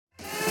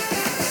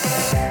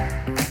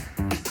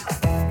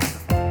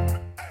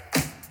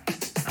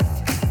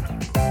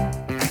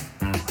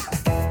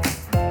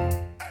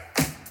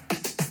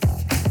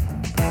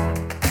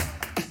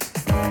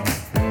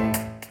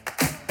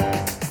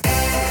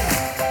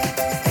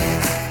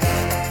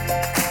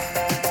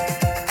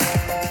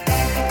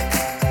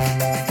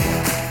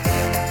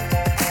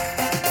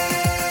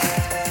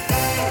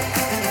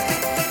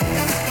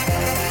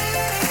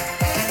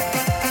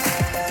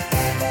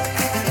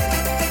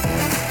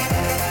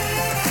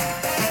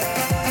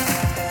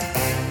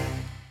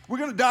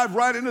to dive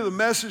right into the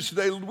message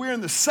today. We're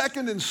in the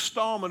second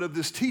installment of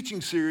this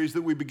teaching series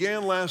that we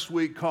began last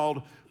week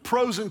called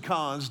Pros and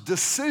Cons,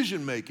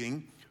 Decision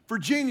Making for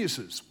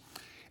Geniuses.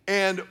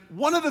 And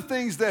one of the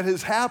things that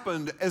has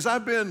happened as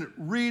I've been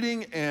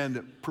reading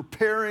and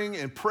preparing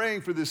and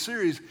praying for this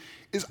series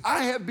is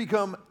I have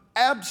become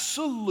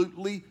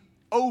absolutely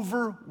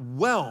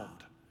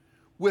overwhelmed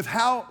with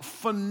how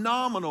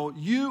phenomenal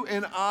you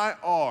and I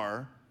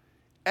are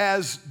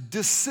as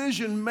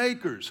decision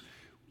makers.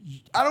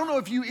 I don't know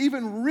if you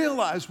even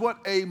realize what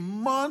a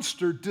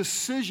monster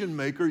decision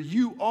maker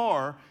you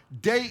are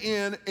day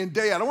in and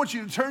day out. I want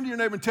you to turn to your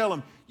neighbor and tell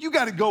him, you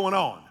got it going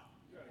on.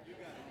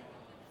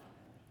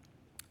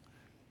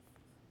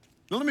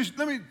 Now, let me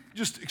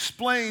just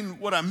explain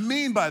what I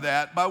mean by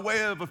that by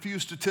way of a few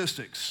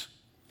statistics.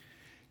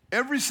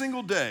 Every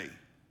single day,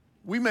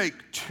 we make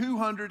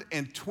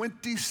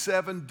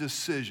 227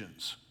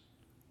 decisions.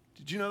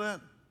 Did you know that?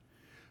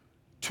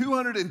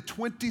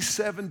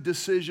 227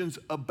 decisions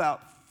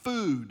about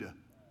food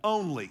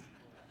only.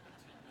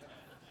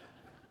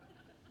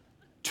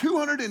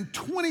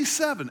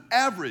 227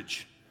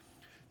 average.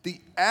 The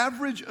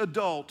average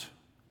adult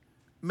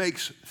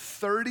makes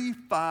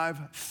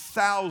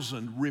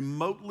 35,000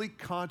 remotely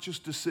conscious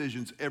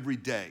decisions every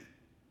day.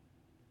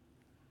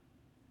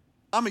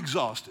 I'm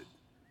exhausted.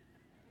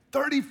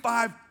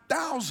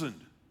 35,000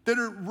 that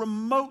are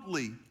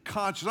remotely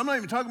conscious. I'm not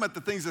even talking about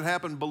the things that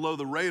happen below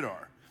the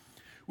radar.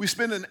 We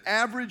spend an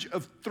average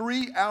of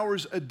 3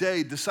 hours a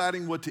day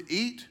deciding what to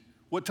eat,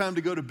 what time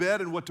to go to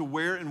bed, and what to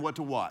wear and what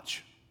to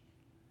watch.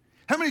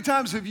 How many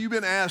times have you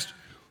been asked,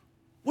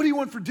 what do you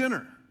want for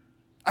dinner?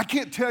 I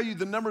can't tell you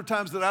the number of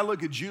times that I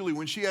look at Julie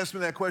when she asks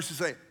me that question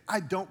and say, I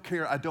don't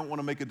care, I don't want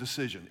to make a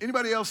decision.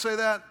 Anybody else say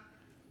that?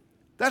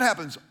 That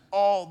happens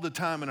all the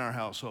time in our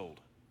household.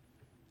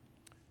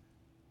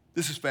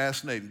 This is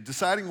fascinating.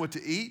 Deciding what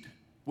to eat,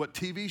 what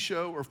TV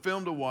show or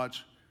film to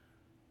watch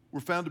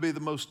were found to be the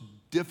most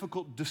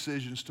difficult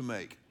decisions to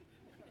make.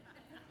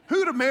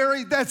 Who to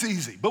marry? That's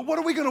easy. But what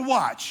are we going to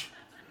watch?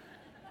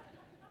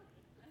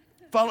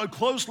 Followed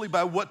closely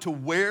by what to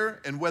wear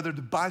and whether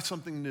to buy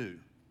something new.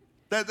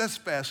 That's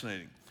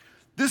fascinating.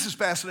 This is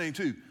fascinating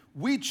too.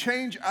 We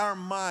change our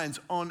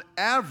minds on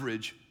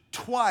average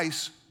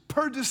twice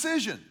per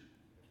decision.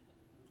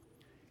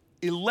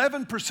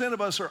 11%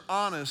 of us are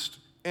honest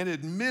and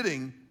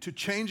admitting to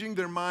changing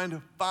their mind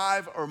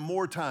 5 or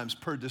more times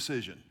per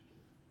decision.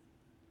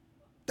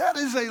 That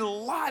is a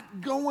lot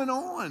going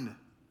on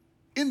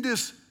in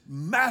this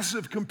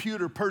massive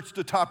computer perched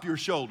atop your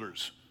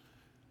shoulders.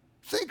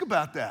 Think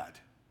about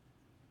that.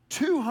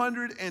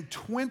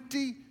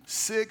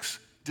 226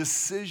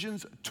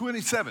 decisions,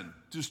 27,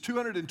 just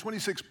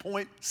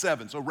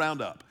 226.7, so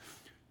round up.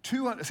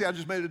 See, I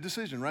just made a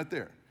decision right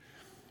there.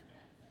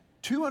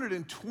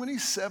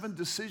 227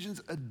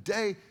 decisions a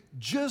day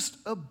just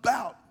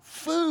about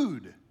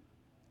food.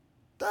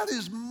 That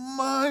is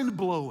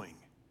mind-blowing.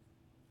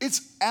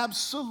 It's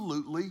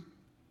absolutely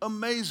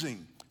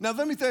amazing. Now,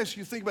 let me ask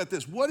you, think about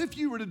this. What if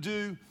you were to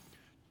do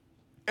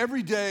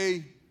every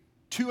day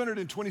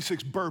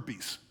 226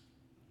 burpees?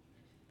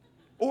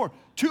 Or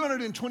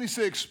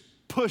 226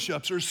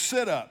 push-ups or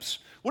sit-ups?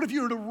 What if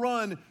you were to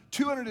run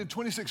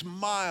 226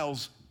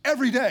 miles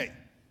every day?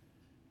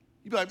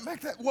 You'd be like,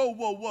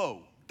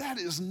 whoa. That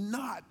is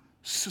not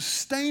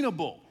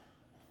sustainable.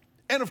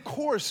 And of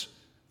course,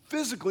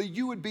 physically,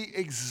 you would be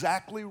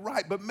exactly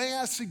right. But may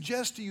I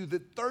suggest to you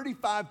that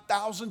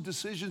 35,000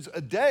 decisions a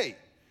day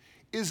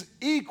is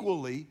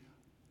equally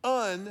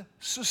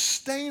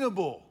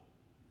unsustainable.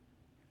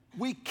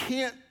 We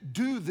can't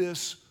do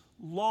this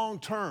long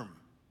term.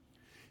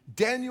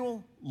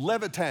 Daniel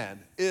Levitan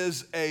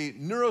is a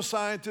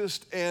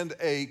neuroscientist and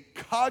a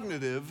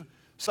cognitive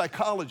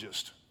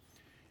psychologist.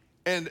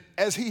 And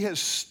as he has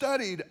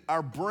studied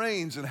our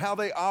brains and how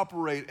they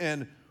operate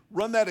and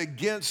run that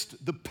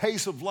against the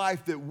pace of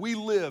life that we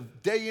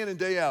live day in and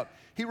day out,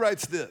 he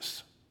writes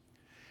this: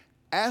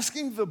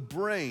 asking the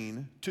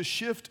brain to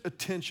shift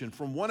attention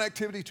from one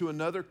activity to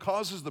another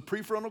causes the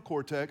prefrontal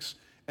cortex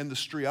and the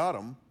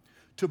striatum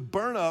to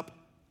burn up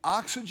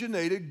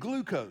oxygenated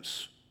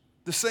glucose,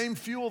 the same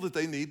fuel that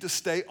they need to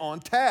stay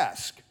on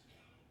task.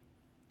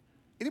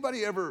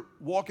 Anybody ever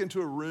walk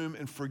into a room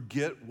and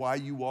forget why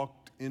you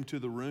walked into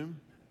the room?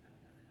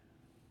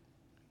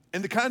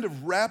 And the kind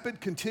of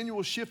rapid,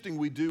 continual shifting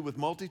we do with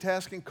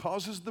multitasking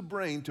causes the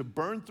brain to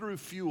burn through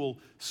fuel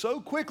so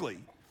quickly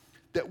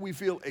that we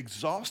feel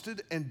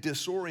exhausted and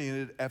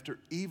disoriented after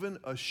even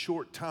a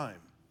short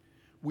time.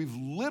 We've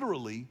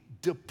literally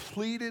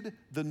depleted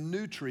the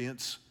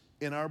nutrients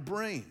in our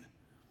brain.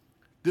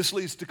 This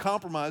leads to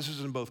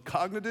compromises in both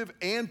cognitive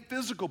and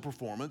physical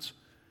performance.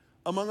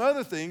 Among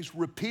other things,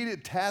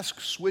 repeated task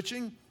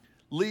switching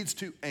leads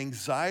to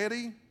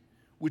anxiety,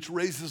 which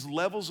raises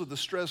levels of the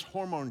stress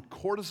hormone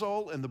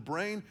cortisol in the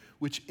brain,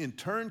 which in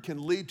turn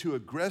can lead to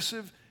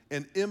aggressive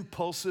and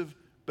impulsive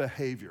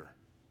behavior.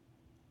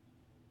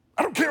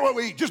 I don't care what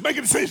we eat, just make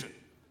a decision.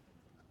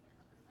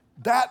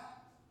 That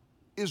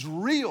is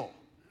real.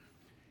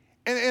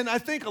 And I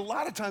think a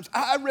lot of times,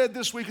 I read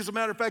this week, as a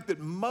matter of fact, that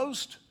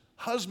most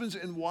husbands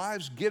and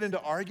wives get into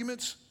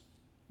arguments.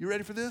 You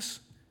ready for this?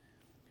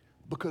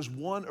 Because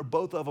one or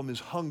both of them is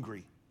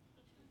hungry.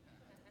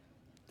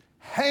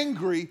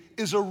 Hangry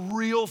is a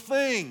real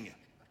thing.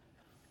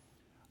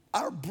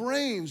 Our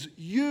brains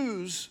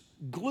use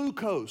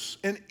glucose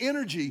and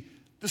energy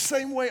the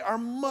same way our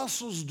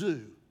muscles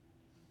do.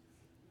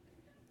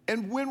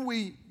 And when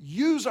we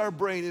use our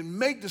brain and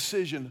make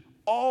decisions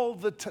all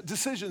the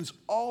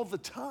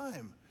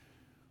time,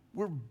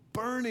 we're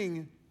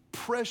burning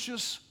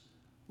precious,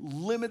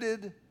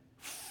 limited,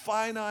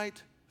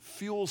 finite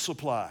fuel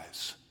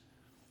supplies.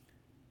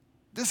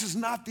 This is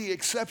not the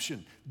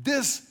exception.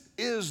 This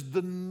is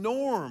the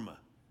norm.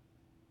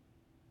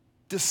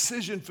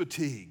 Decision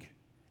fatigue,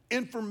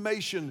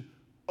 information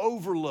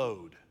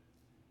overload.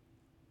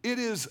 It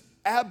is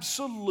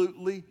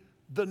absolutely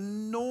the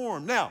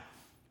norm. Now,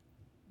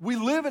 we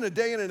live in a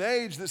day and an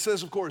age that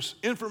says, of course,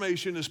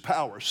 information is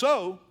power.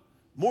 So,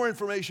 more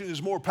information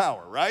is more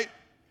power, right?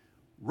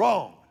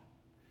 Wrong.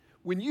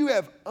 When you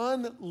have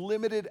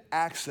unlimited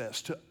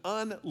access to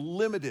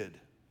unlimited,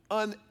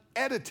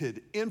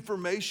 unedited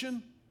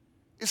information,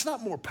 it's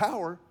not more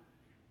power.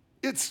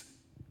 It's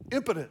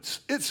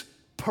impotence. It's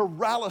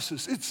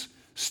paralysis. It's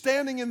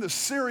standing in the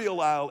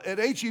cereal aisle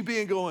at H-E-B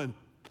and going,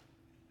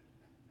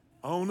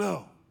 oh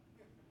no,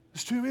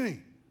 there's too many.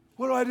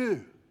 What do I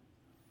do?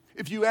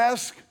 If you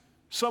ask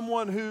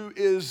someone who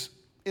is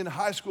in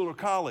high school or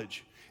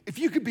college, if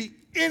you could be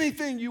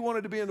anything you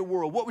wanted to be in the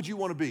world, what would you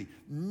want to be?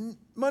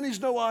 Money's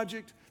no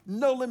object,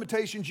 no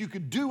limitations. You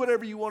could do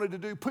whatever you wanted to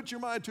do. Put your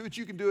mind to it,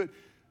 you can do it.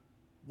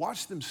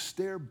 Watch them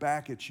stare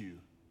back at you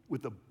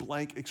with a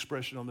blank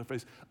expression on their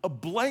face. A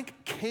blank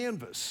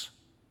canvas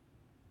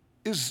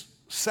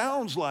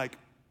sounds like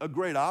a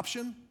great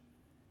option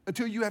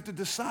until you have to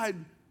decide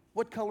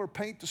what color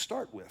paint to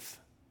start with.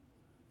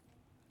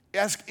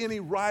 Ask any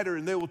writer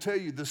and they will tell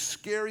you the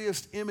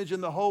scariest image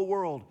in the whole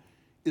world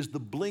is the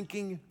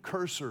blinking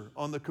cursor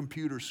on the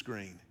computer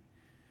screen.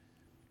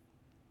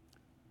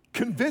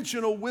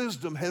 Conventional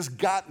wisdom has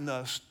gotten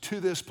us to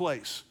this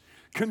place.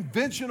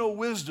 Conventional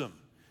wisdom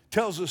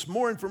tells us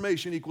more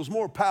information equals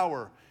more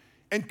power.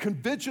 And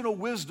conventional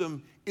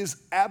wisdom is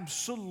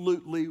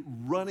absolutely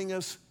running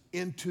us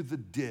into the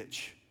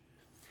ditch.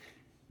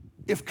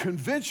 If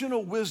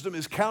conventional wisdom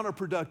is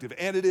counterproductive,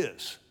 and it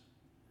is,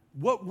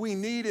 what we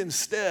need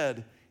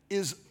instead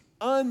is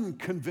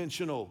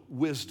unconventional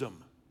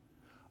wisdom.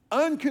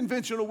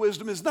 Unconventional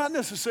wisdom is not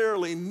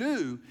necessarily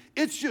new,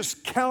 it's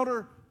just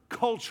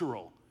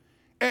countercultural.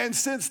 And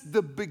since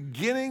the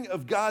beginning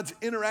of God's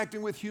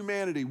interacting with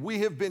humanity, we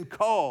have been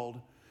called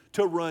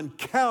to run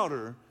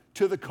counter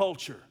to the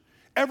culture.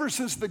 Ever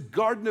since the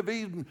Garden of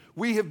Eden,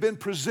 we have been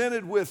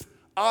presented with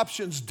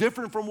options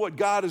different from what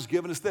God has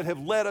given us that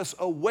have led us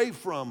away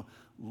from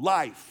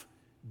life,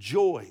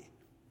 joy,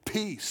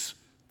 peace,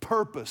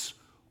 purpose,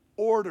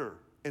 order,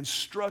 and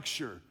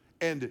structure,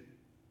 and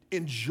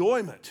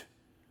enjoyment.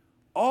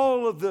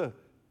 All of the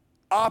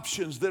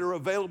options that are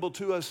available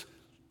to us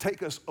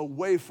take us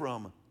away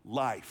from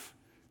life.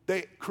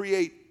 They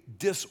create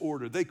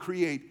disorder. They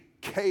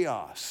create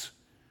chaos.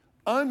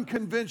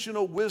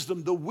 Unconventional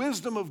wisdom, the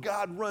wisdom of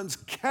God, runs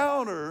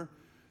counter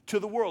to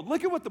the world.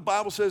 Look at what the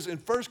Bible says in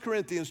 1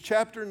 Corinthians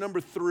chapter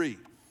number 3.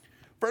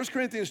 1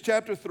 Corinthians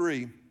chapter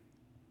 3,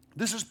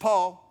 this is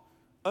Paul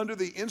under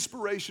the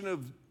inspiration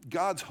of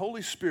God's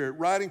Holy Spirit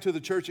writing to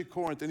the church at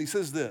Corinth, and he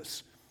says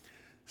this: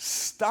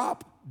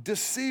 stop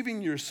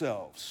deceiving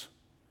yourselves.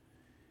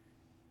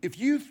 If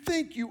you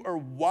think you are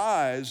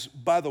wise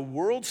by the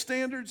world's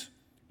standards,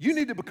 you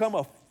need to become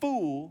a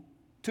fool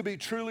to be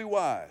truly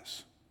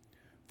wise.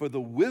 For the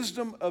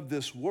wisdom of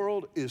this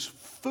world is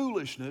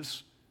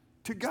foolishness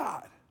to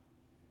God.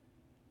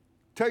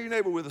 Tell your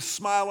neighbor with a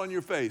smile on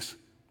your face,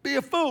 be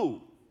a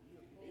fool.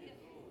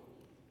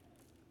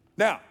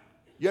 Now,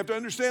 you have to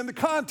understand the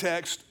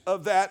context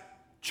of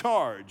that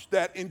charge,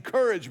 that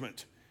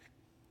encouragement.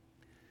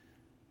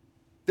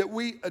 That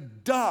we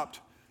adopt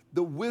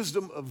the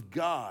wisdom of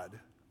God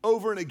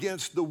over and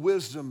against the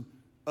wisdom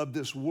of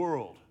this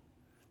world.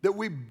 That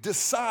we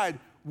decide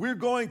we're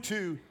going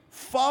to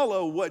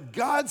follow what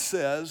God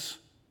says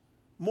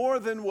more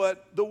than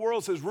what the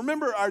world says.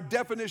 Remember our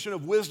definition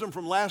of wisdom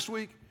from last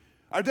week?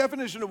 Our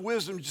definition of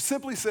wisdom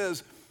simply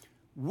says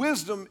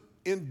wisdom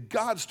in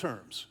God's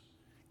terms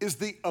is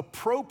the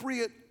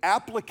appropriate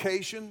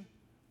application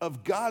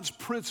of God's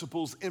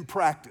principles in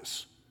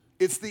practice.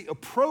 It's the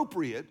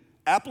appropriate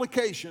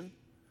application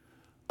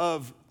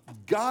of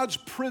God's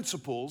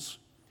principles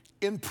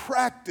in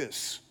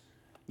practice.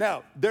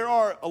 Now, there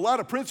are a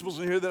lot of principles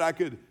in here that I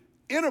could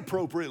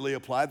inappropriately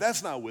apply.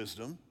 That's not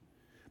wisdom.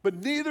 But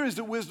neither is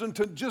it wisdom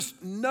to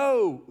just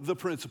know the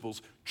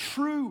principles.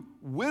 True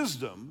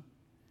wisdom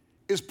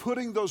is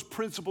putting those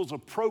principles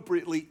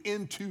appropriately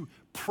into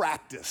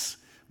practice,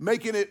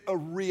 making it a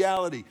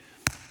reality.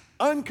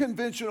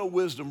 Unconventional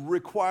wisdom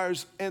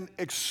requires an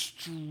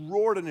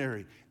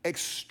extraordinary,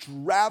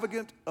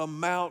 extravagant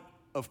amount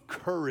of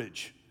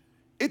courage.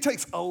 It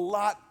takes a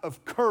lot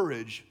of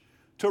courage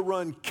to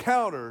run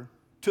counter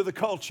to the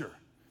culture.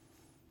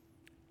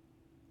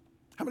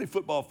 How many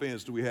football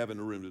fans do we have in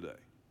the room today?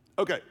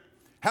 Okay.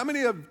 How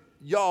many of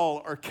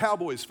y'all are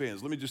Cowboys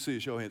fans? Let me just see a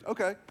show of hands.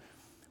 Okay.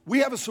 We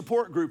have a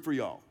support group for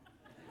y'all.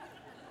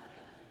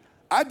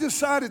 I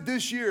decided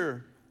this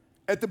year,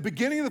 at the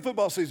beginning of the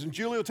football season,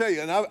 Julie will tell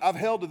you, and I've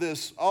held to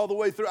this all the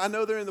way through. I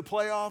know they're in the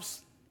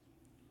playoffs.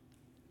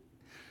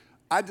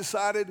 I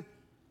decided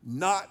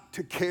not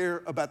to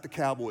care about the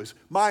Cowboys.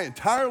 My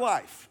entire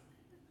life,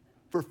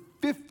 for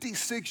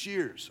 56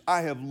 years,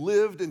 I have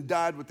lived and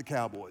died with the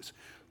Cowboys.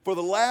 For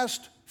the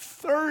last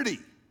 30,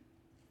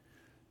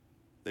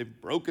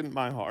 they've broken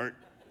my heart.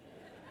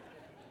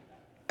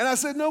 And I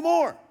said, no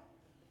more.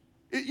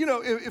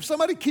 If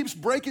somebody keeps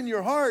breaking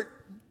your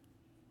heart,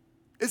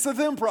 it's a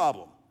them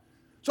problem.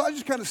 So I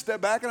just kind of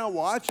step back and I'll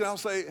watch and I'll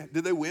say,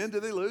 did they win?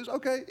 Did they lose?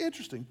 Okay,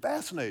 interesting,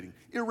 fascinating,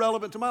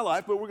 irrelevant to my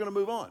life, but we're going to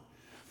move on.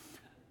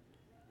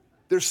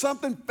 There's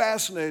something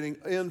fascinating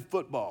in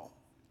football.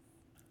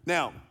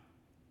 Now,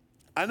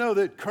 I know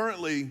that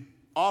currently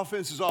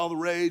offense is all the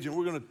rage and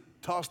we're going to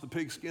toss the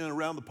pigskin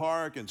around the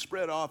park and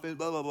spread offense,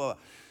 blah, blah, blah.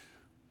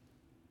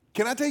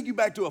 Can I take you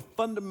back to a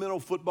fundamental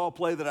football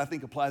play that I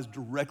think applies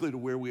directly to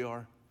where we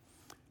are?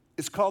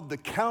 It's called the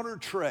counter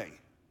tray,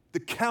 the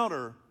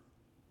counter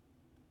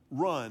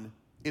run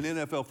in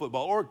NFL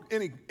football or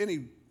any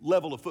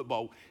level of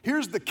football.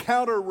 Here's the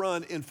counter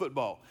run in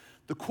football.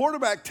 The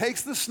quarterback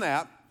takes the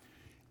snap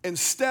and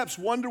steps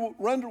one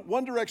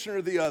direction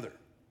or the other.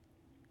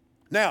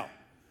 Now,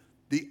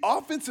 the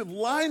offensive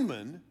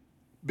linemen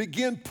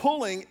begin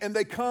pulling and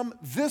they come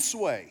this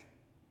way.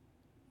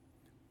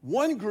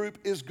 One group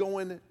is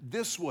going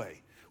this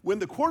way. When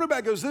the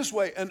quarterback goes this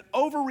way, an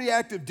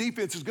overreactive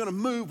defense is going to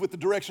move with the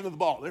direction of the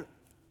ball.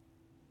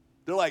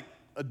 They're like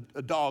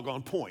a dog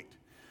on point.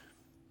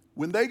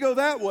 When they go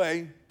that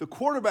way, the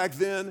quarterback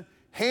then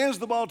hands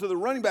the ball to the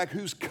running back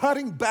who's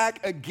cutting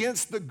back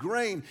against the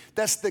grain.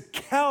 That's the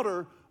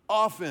counter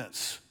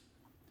offense.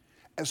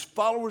 As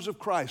followers of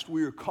Christ,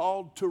 we are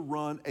called to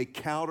run a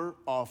counter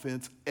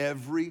offense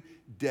every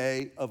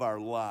day of our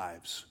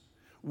lives.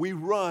 We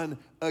run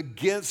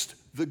against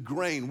the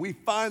grain. We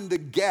find the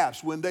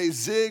gaps. When they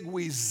zig,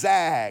 we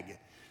zag.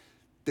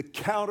 The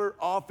counter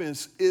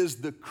offense is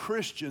the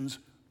Christian's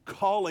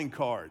calling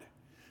card.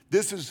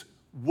 This is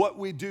what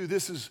we do.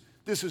 This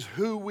is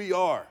who we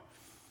are.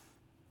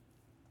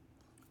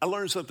 I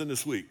learned something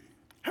this week.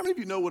 How many of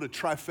you know what a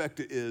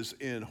trifecta is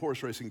in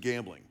horse racing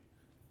gambling?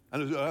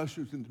 I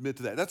should admit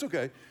to that. That's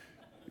okay.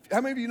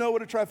 How many of you know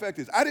what a trifecta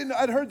is?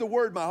 I'd heard the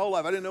word my whole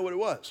life. I didn't know what it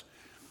was.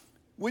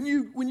 When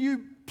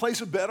you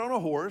place a bet on a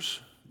horse,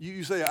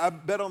 you say, I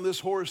bet on this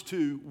horse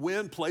to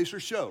win, place, or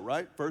show,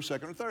 right? First,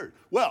 second, or third.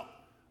 Well,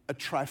 a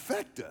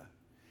trifecta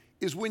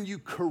is when you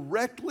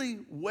correctly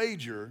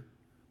wager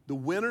the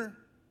winner,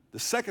 the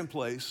second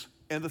place,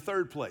 and the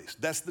third place.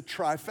 That's the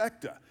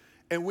trifecta.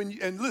 And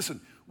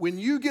listen, when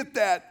you get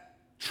that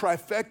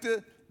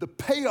trifecta, the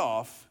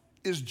payoff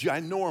is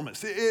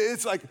ginormous.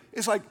 It's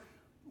like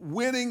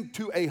winning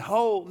to a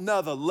whole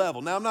nother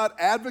level. Now, I'm not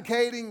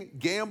advocating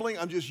gambling.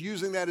 I'm just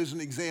using that as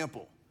an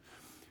example.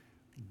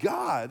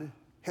 God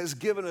has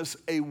given us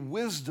a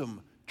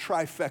wisdom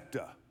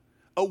trifecta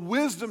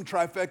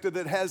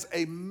that has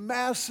a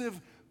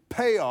massive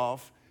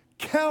payoff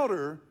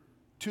counter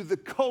to the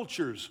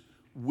culture's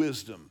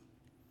wisdom.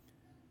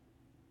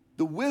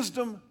 The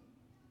wisdom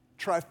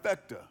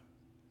trifecta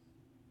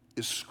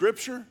is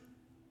Scripture,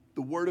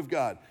 the Word of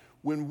God.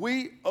 When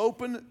we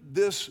open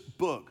this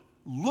book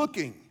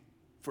looking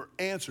for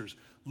answers,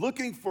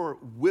 looking for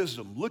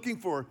wisdom, looking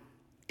for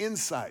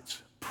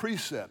insights,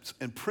 precepts,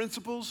 and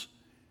principles,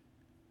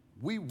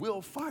 we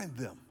will find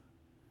them.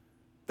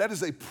 That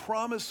is a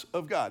promise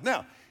of God.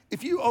 Now,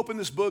 if you open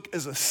this book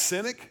as a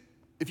cynic,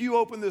 if you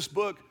open this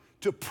book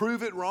to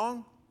prove it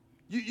wrong,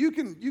 you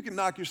can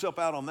knock yourself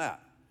out on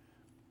that.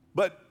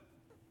 But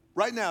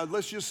right now,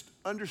 let's just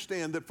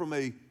understand that from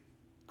a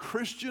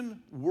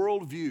Christian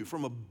worldview,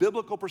 from a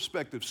biblical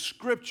perspective,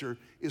 Scripture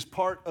is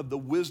part of the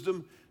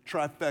wisdom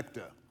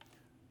trifecta.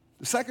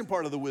 The second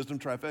part of the wisdom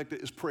trifecta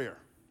is prayer.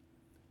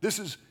 This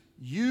is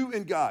you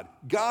and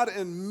God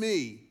and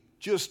me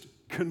just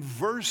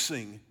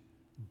conversing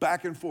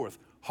back and forth,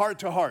 heart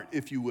to heart,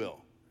 if you will.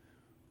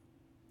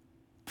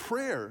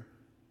 Prayer,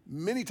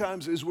 many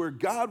times, is where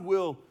God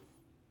will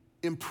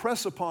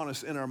impress upon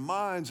us in our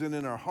minds and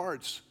in our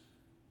hearts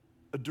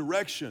a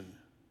direction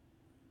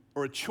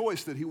or a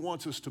choice that He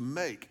wants us to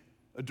make,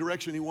 a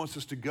direction He wants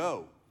us to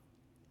go.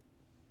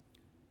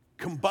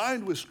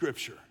 Combined with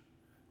Scripture,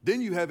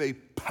 then you have a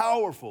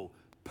powerful,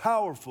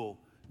 powerful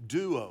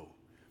duo.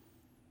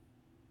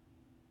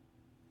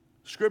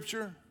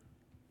 Scripture,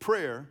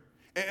 prayer,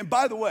 and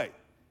by the way,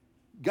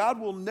 God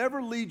will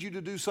never lead you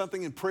to do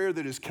something in prayer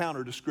that is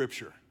counter to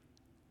Scripture.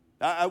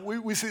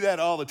 We see that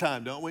all the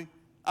time, don't we?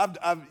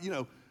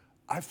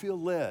 I feel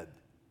led.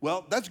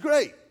 Well, that's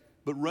great,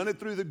 but run it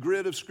through the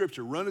grid of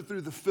Scripture. Run it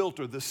through the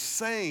filter, the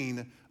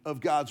seine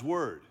of God's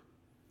Word.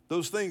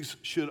 Those things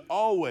should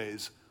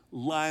always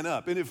line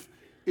up. And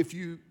if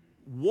you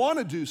want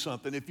to do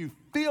something, if you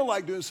feel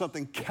like doing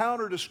something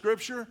counter to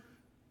Scripture,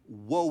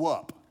 woe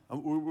up.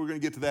 We're going to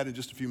get to that in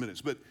just a few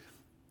minutes. But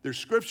there's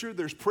scripture,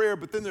 there's prayer,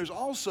 but then there's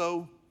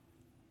also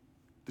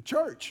the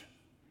church.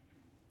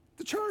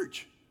 The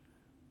church.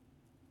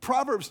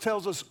 Proverbs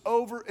tells us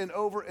over and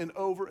over and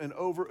over and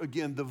over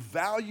again the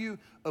value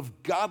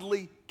of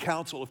godly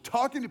counsel, of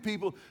talking to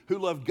people who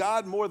love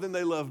God more than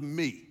they love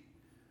me,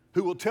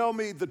 who will tell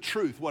me the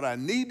truth, what I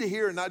need to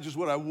hear and not just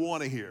what I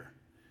want to hear.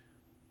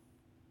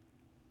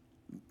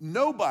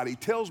 Nobody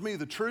tells me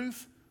the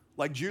truth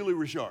like Julie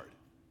Richard.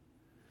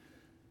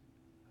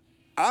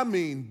 I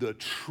mean the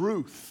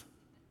truth.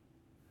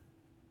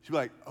 She'd be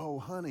like, oh,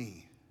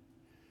 honey,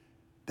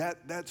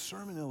 that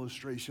sermon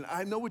illustration,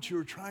 I know what you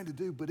were trying to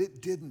do, but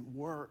it didn't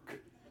work.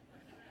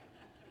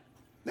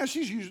 Now, it's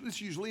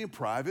usually in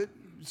private,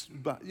 it's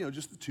about,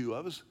 just the two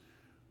of us.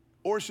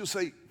 Or she'll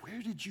say,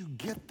 where did you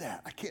get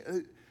that? I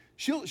can't.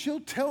 She'll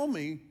tell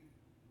me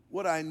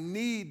what I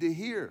need to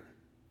hear.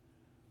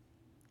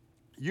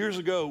 Years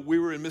ago, we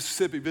were in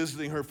Mississippi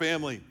visiting her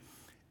family,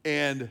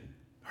 and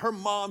her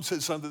mom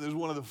said something that was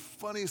one of the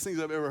funniest things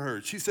I've ever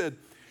heard. She said,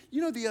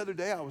 the other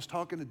day I was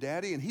talking to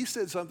Daddy, and he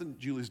said something,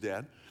 Julie's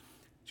dad.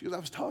 She goes, I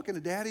was talking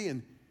to Daddy,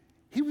 and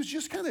he was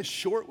just kind of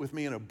short with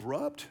me and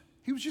abrupt.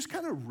 He was just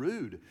kind of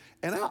rude,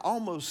 and I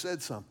almost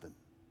said something.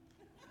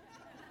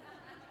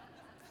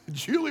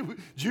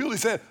 Julie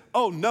said,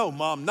 oh, no,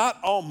 Mom, not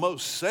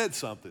almost said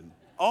something.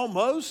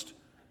 Almost?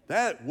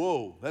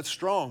 That's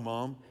strong,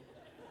 Mom.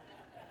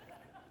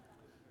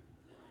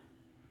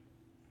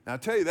 Now, I'll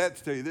tell you that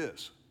to tell you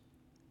this.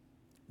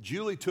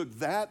 Julie took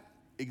that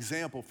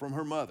example from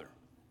her mother,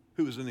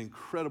 who was an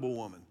incredible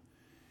woman.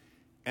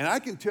 And I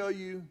can tell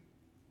you,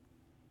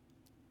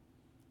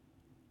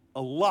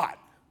 a lot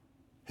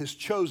has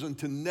chosen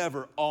to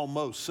never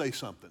almost say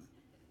something.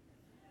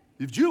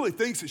 If Julie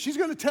thinks it, she's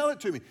going to tell it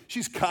to me.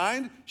 She's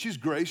kind, she's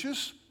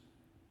gracious,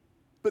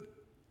 but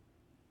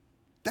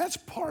that's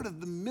part of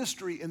the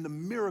mystery and the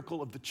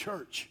miracle of the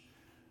church.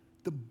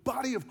 The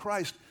body of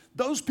Christ,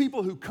 those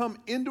people who come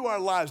into our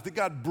lives, that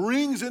God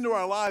brings into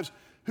our lives,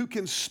 who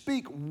can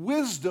speak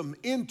wisdom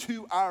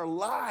into our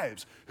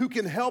lives, who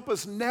can help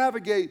us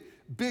navigate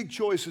big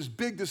choices,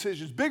 big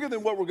decisions, bigger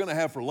than what we're going to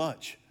have for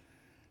lunch.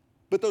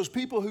 But those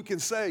people who can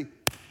say,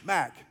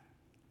 Mac,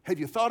 have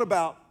you thought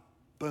about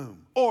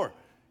boom? Or,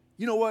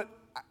 you know what?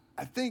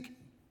 I think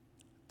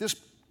this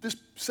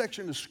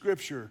section of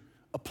Scripture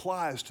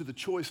applies to the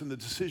choice and the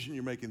decision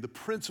you're making. The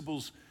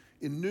principles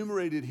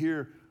enumerated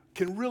here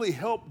can really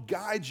help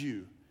guide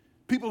you.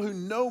 People who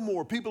know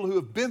more, people who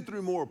have been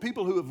through more,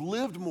 people who have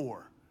lived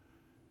more.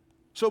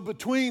 So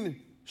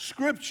between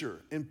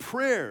Scripture and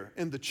prayer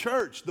and the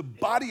church, the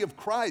body of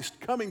Christ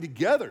coming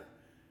together.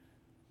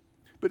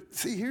 But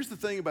see, here's the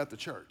thing about the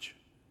church.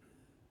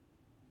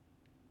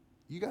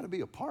 You got to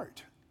be a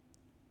part.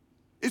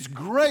 It's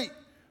great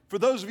for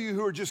those of you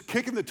who are just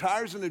kicking the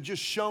tires and have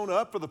just shown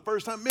up for the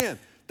first time. Man,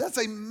 that's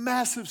a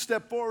massive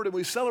step forward, and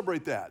we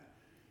celebrate that.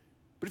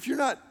 But if you're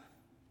not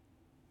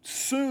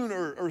soon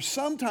or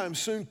sometime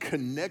soon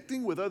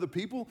connecting with other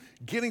people,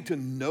 getting to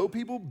know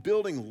people,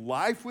 building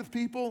life with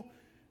people,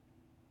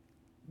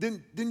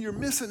 then you're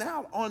missing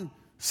out on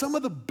some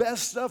of the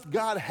best stuff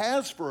God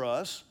has for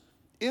us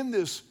in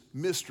this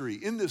mystery,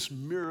 in this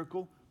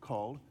miracle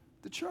called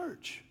the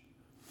church.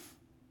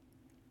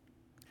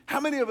 How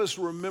many of us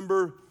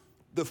remember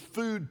the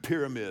food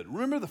pyramid?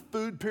 Remember the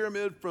food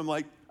pyramid from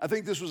I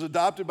think this was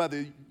adopted by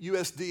the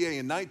USDA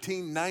in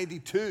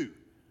 1992,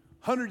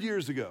 100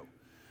 years ago.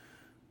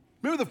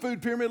 Remember the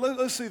food pyramid?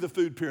 Let's see the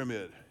food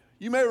pyramid.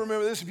 You may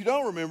remember this. If you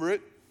don't remember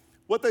it,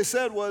 what they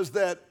said was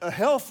that a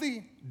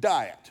healthy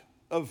diet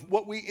of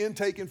what we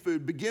intake in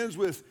food begins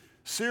with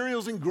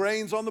cereals and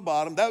grains on the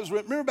bottom.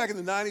 Remember back in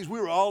the 90s, we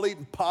were all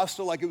eating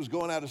pasta like it was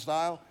going out of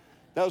style?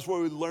 That was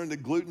where we learned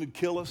that gluten would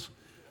kill us.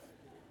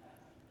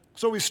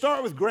 So we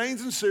start with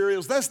grains and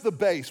cereals. That's the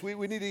base. We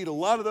need to eat a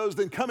lot of those.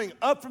 Then coming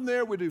up from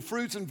there, we do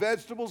fruits and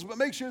vegetables, but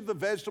make sure the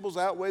vegetables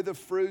outweigh the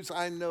fruits.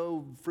 I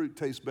know fruit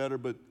tastes better,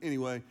 but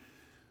anyway.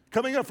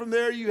 Coming up from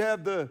there, you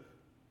have the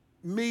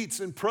meats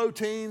and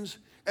proteins.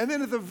 And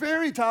then at the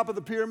very top of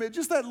the pyramid,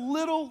 just that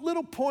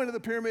little point of the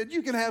pyramid,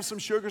 you can have some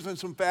sugars and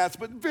some fats,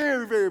 but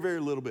very, very,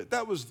 very little bit.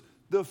 That was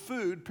the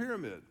food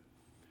pyramid.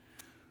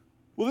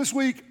 Well, this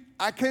week,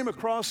 I came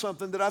across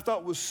something that I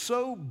thought was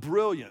so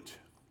brilliant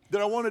that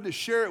I wanted to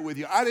share it with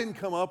you. I didn't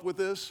come up with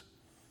this,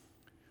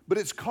 but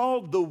it's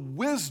called the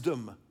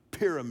wisdom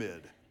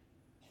pyramid.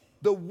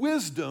 The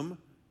wisdom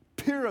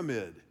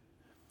pyramid.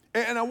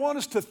 And I want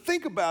us to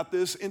think about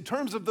this in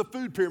terms of the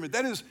food pyramid.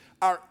 That is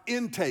our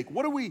intake.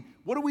 What do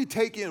we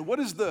take in? What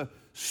is the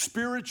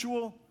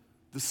spiritual,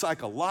 the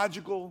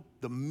psychological,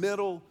 the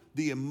mental,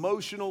 the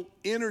emotional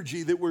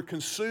energy that we're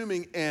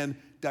consuming and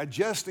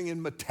digesting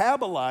and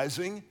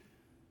metabolizing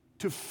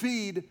to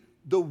feed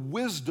the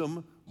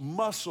wisdom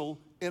muscle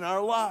in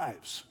our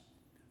lives?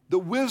 The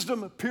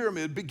wisdom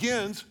pyramid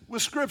begins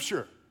with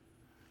Scripture.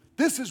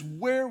 This is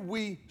where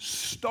we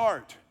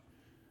start.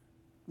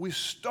 We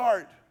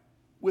start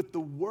with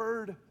the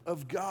Word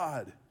of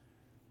God.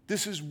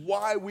 This is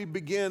why we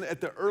begin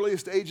at the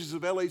earliest ages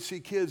of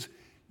LHC kids.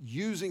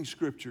 using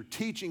Scripture,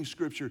 teaching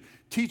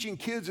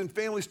kids and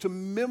families to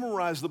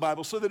memorize the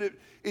Bible so that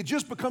it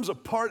just becomes a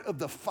part of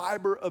the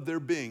fiber of their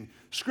being.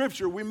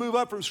 Scripture, we move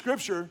up from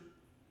Scripture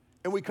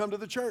and we come to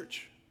the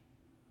church.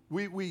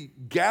 We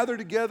gather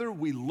together,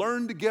 we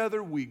learn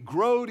together, we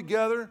grow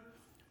together.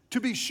 To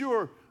be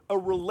sure, a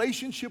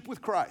relationship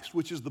with Christ,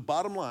 which is the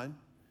bottom line,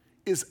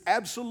 is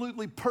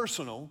absolutely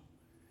personal,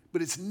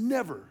 but it's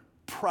never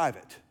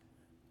private.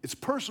 It's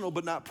personal,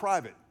 but not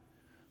private.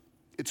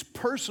 It's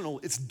personal,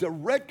 it's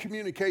direct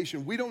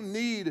communication. We don't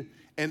need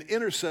an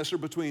intercessor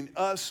between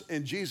us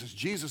and Jesus.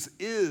 Jesus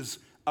is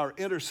our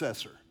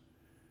intercessor.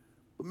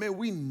 But man,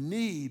 we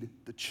need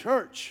the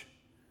church.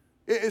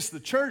 It's the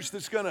church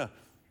that's gonna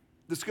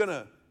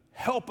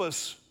help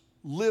us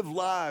live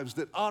lives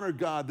that honor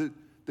God,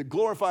 that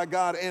glorify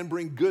God and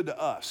bring good to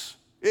us.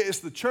 It's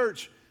the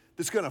church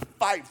that's going to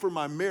fight for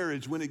my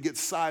marriage when it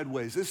gets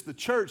sideways. It's the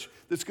church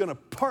that's going to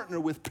partner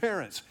with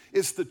parents.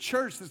 It's the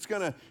church that's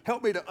going to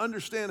help me to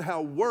understand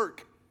how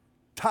work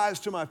ties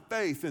to my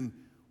faith and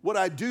what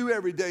I do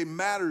every day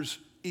matters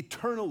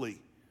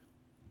eternally.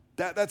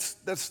 That's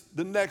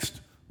the next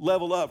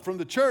level up. From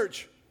the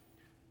church,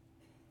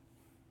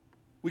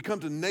 we come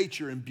to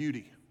nature and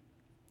beauty.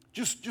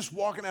 Just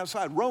walking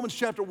outside. Romans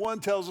chapter 1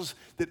 tells us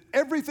that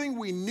everything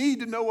we need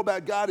to know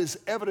about God is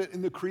evident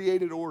in the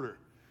created order.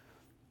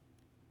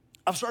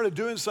 I've started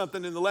doing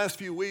something in the last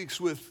few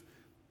weeks with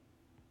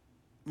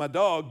my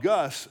dog,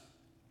 Gus.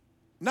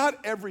 Not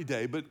every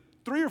day, but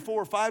 3 or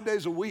 4 or 5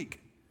 days a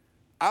week.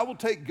 I will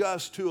take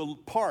Gus to a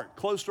park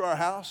close to our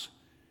house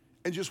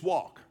and just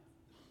walk.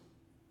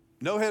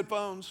 No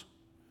headphones,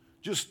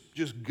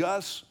 just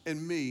Gus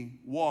and me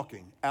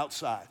walking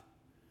outside.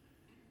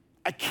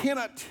 I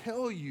cannot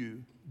tell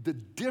you the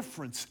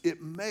difference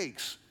it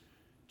makes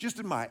just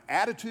in my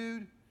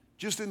attitude,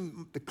 just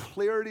in the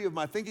clarity of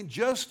my thinking,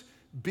 just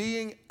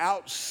being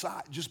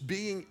outside, just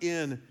being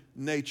in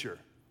nature.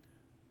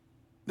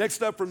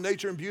 Next up from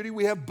nature and beauty,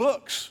 we have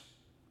books.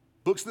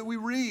 Books that we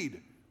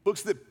read,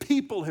 books that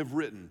people have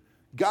written.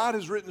 God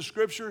has written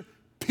Scripture,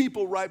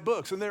 people write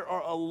books, and there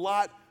are a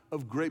lot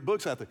of great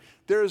books out there.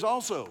 There is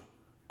also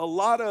a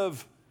lot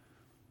of,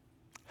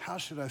 how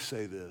should I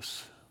say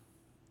this,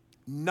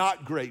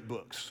 not great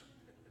books.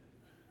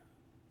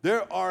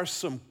 There are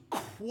some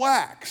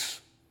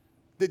quacks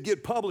that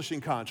get publishing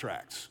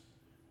contracts.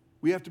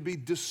 We have to be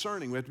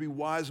discerning. We have to be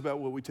wise about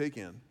what we take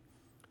in.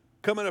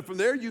 Coming up from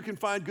there, you can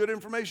find good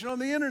information on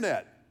the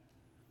internet.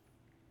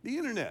 The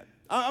internet.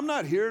 I'm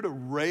not here to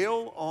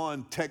rail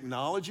on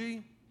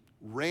technology,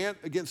 rant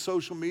against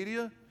social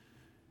media,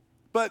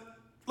 but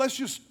let's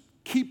just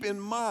keep in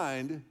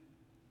mind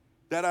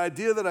that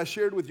idea that I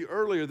shared with you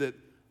earlier that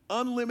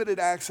unlimited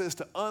access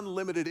to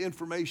unlimited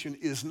information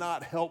is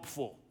not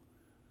helpful.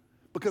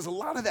 Because a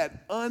lot of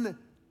that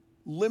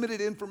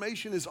unlimited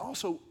information is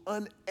also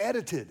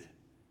unedited.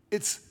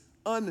 It's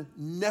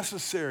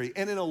unnecessary.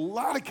 And in a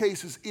lot of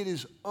cases, it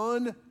is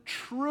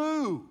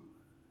untrue.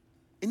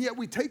 And yet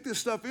we take this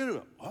stuff in and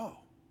go, oh,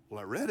 well,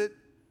 I read it.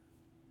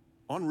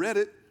 On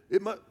Reddit,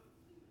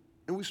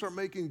 and we start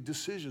making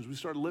decisions. We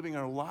start living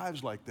our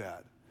lives like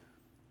that.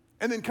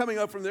 And then coming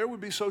up from there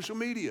would be social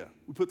media.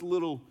 We put the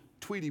little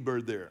Tweety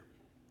bird there.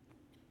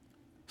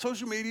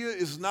 Social media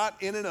is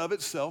not in and of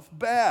itself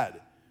bad.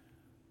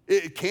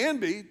 It can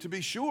be, to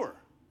be sure.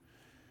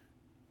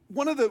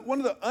 One of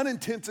the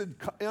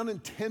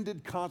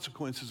unintended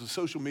consequences of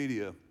social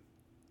media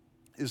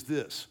is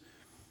this.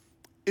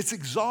 It's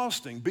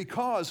exhausting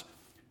because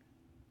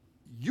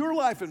your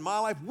life and my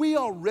life, we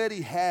already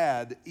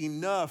had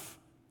enough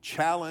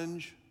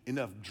challenge,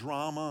 enough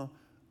drama,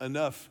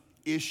 enough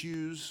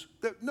issues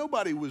that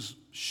nobody was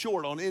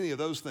short on any of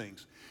those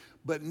things.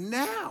 But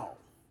now,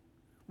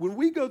 when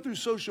we go through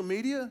social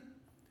media,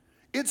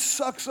 it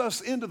sucks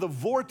us into the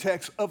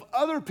vortex of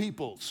other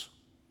people's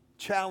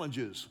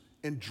challenges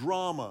and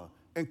drama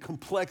and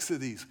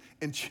complexities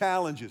and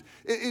challenges.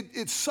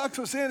 It sucks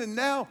us in, and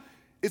now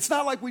it's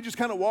not like we just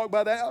kind of walk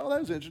by that, oh, that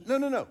was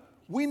interesting. No.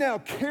 We now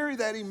carry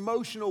that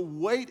emotional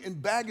weight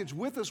and baggage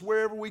with us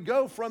wherever we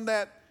go from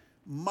that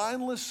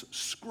mindless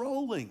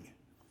scrolling.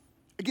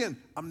 Again,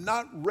 I'm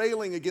not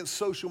railing against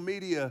social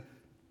media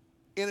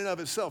in and of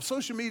itself.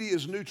 Social media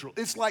is neutral.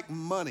 It's like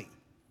money.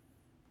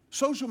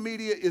 Social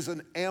media is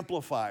an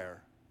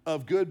amplifier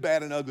of good,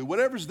 bad, and ugly.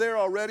 Whatever's there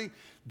already,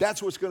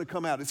 that's what's going to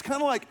come out. It's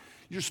kind of like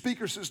your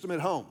speaker system at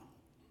home.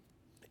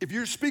 If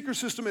your speaker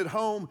system at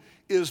home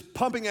is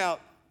pumping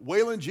out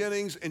Waylon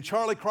Jennings and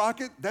Charlie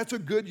Crockett, that's a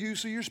good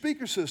use of your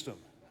speaker system.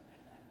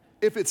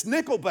 If it's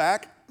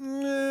Nickelback,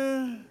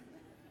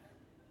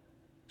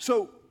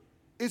 So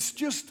it's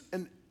just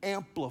an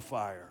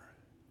amplifier.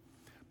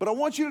 But I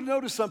want you to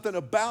notice something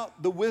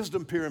about the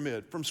wisdom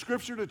pyramid, from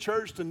scripture to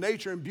church to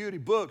nature and beauty,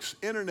 books,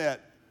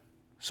 internet,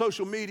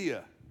 social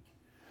media.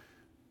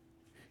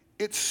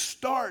 It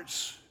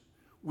starts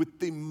with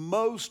the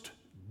most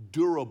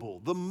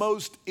durable, the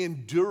most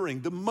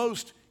enduring, the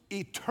most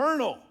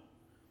eternal,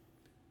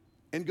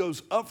 and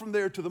goes up from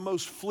there to the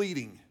most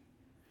fleeting.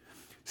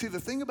 See, the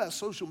thing about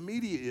social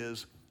media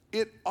is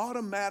it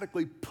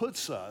automatically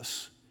puts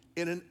us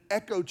in an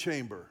echo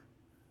chamber.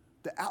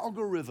 The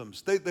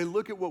algorithms, they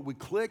look at what we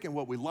click and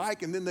what we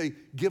like, and then they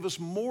give us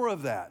more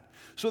of that.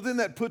 So then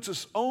that puts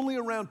us only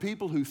around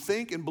people who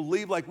think and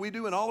believe like we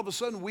do, and all of a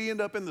sudden we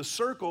end up in the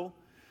circle,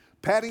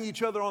 patting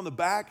each other on the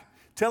back,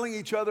 telling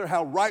each other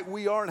how right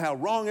we are and how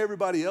wrong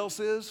everybody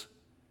else is.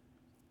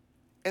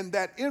 And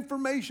that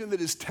information that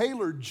is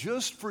tailored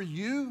just for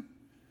you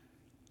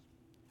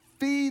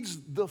feeds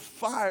the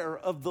fire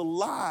of the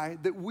lie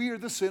that we are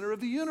the center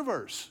of the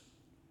universe.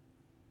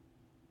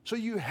 So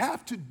you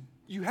have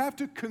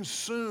to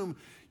consume,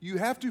 you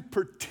have to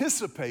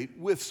participate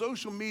with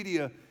social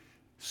media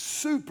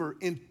super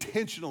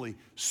intentionally,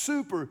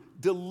 super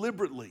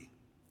deliberately.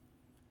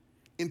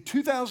 In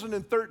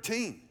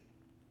 2013,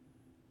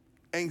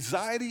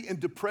 anxiety and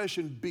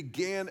depression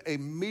began a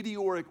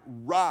meteoric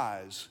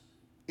rise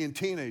in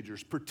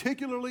teenagers,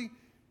 particularly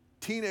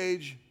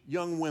teenage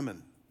young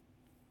women.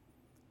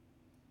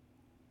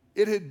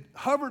 It had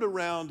hovered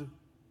around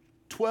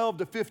 12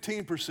 to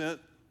 15%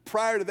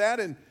 prior to that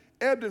and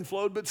ebbed and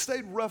flowed, but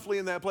stayed roughly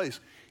in that place.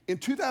 In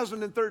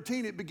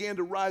 2013, it began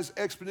to rise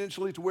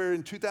exponentially to where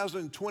in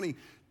 2020,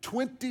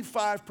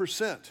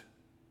 25%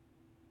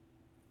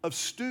 of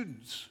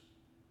students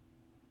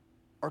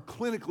are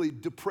clinically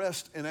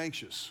depressed and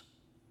anxious.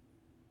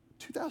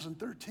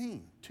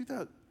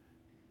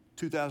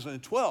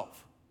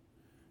 2012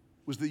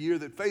 was the year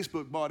that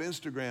Facebook bought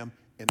Instagram,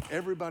 and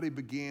everybody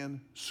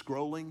began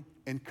scrolling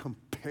and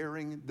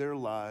comparing their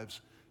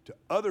lives to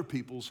other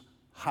people's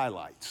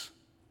highlights.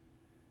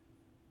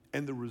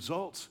 And the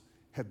results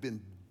have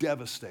been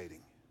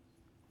devastating.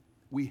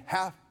 We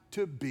have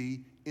to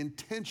be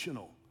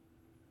intentional.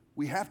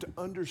 We have to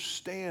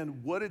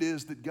understand what it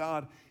is that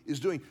God is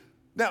doing.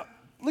 Now,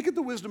 look at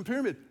the wisdom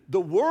pyramid. The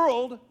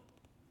world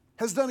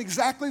has done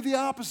exactly the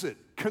opposite.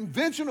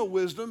 Conventional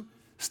wisdom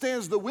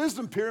stands the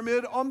wisdom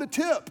pyramid on the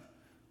tip.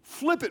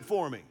 Flip it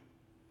for me.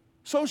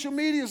 Social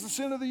media is the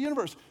center of the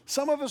universe.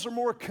 Some of us are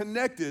more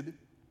connected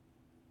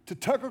to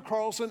Tucker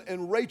Carlson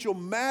and Rachel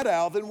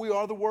Maddow than we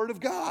are the Word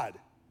of God.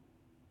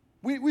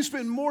 We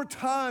spend more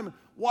time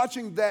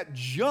watching that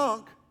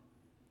junk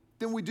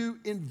than we do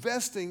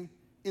investing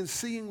in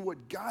seeing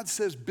what God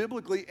says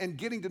biblically and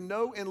getting to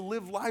know and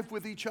live life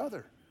with each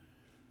other.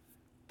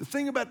 The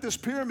thing about this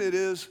pyramid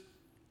is,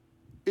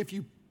 if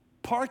you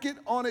park it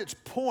on its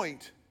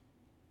point,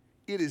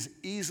 it is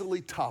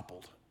easily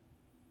toppled.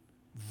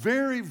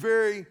 Very,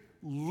 very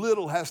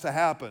little has to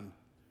happen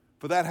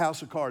for that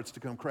house of cards to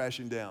come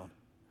crashing down.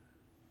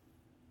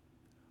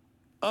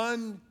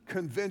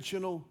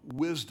 Unconventional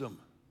wisdom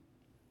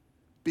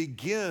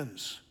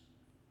begins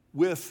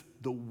with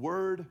the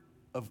Word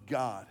of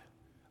God.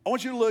 I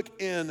want you to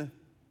look in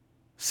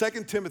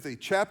 2 Timothy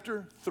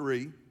chapter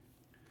 3.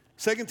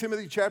 2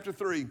 Timothy chapter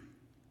 3.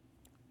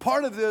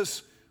 Part of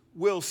this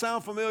will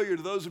sound familiar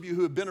to those of you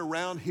who have been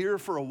around here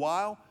for a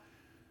while,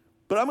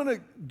 but I'm going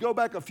to go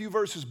back a few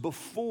verses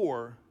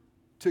before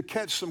to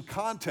catch some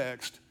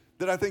context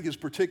that I think is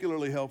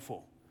particularly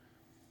helpful.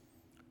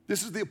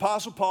 This is the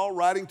Apostle Paul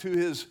writing to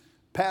his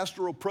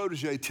pastoral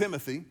protege,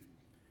 Timothy.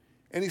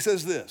 And he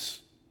says this,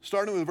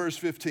 starting with verse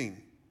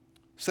 15,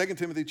 2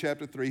 Timothy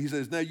chapter 3, he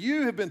says, "Now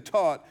you have been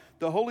taught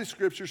the Holy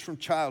Scriptures from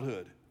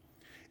childhood,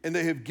 and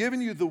they have given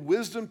you the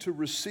wisdom to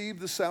receive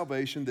the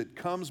salvation that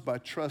comes by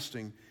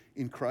trusting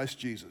in Christ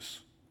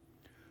Jesus.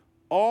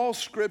 All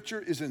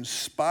Scripture is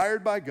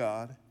inspired by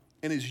God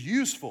and is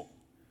useful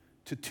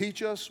to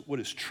teach us what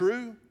is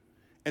true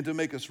and to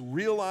make us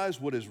realize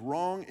what is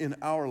wrong in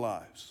our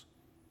lives.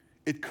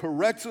 It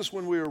corrects us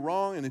when we are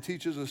wrong, and it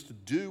teaches us to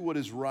do what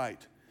is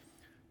right.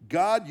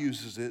 God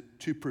uses it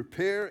to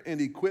prepare and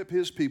equip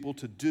His people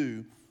to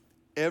do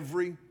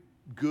every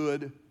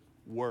good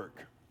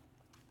work."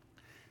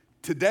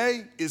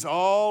 Today is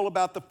all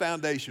about the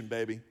foundation,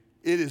 baby.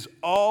 It is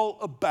all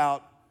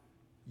about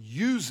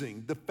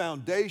using the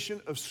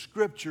foundation of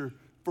Scripture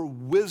for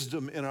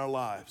wisdom in our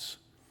lives.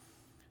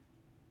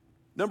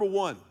 Number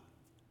one,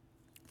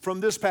 from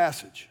this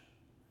passage,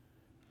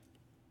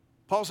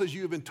 Paul says,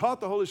 you have been taught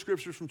the Holy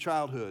Scriptures from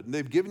childhood, and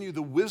they've given you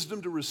the wisdom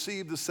to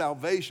receive the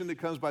salvation that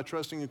comes by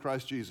trusting in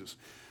Christ Jesus.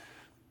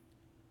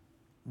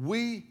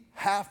 We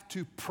have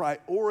to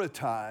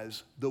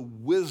prioritize the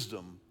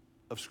wisdom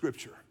of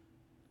Scripture.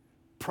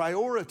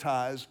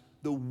 Prioritize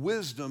the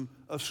wisdom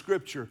of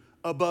Scripture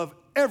above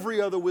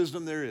every other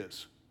wisdom there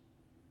is,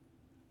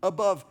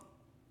 above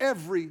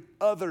every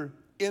other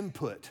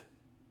input.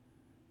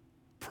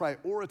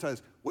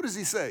 Prioritize. What does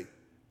he say?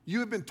 You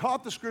have been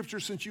taught the Scripture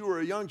since you were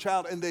a young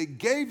child, and they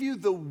gave you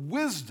the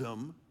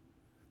wisdom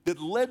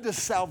that led to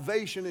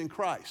salvation in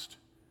Christ.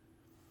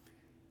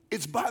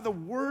 It's by the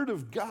Word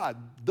of God,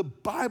 the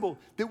Bible,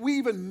 that we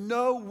even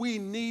know we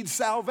need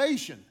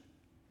salvation.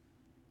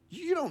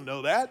 You don't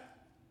know that.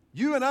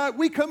 You and I,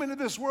 we come into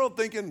this world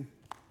thinking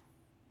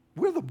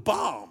we're the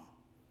bomb.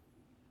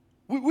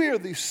 We are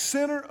the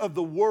center of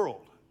the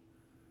world.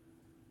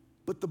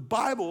 But the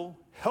Bible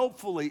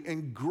helpfully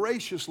and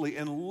graciously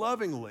and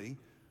lovingly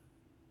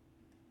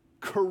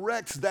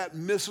corrects that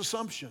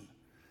misassumption.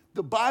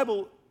 The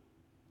Bible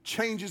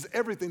changes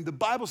everything. The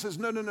Bible says,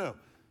 no.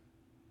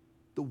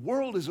 The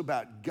world is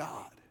about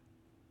God.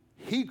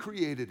 He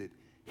created it.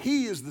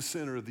 He is the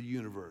center of the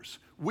universe.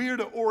 We are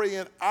to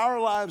orient our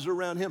lives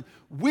around him.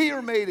 We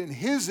are made in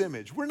his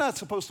image. We're not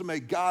supposed to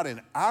make God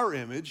in our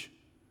image.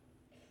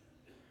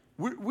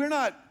 We're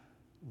not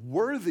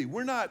worthy.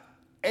 We're not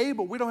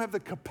able. We don't have the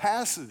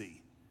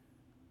capacity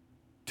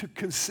to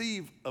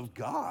conceive of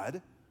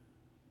God.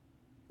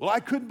 Well, I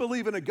couldn't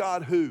believe in a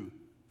God who,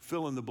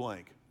 fill in the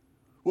blank.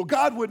 Well,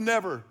 God would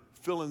never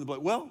fill in the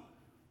blank. Well,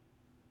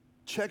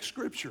 check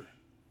Scripture.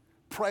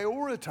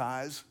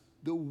 Prioritize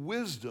the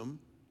wisdom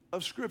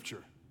of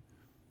Scripture.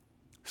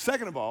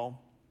 Second of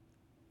all,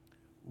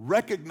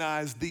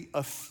 recognize the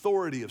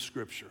authority of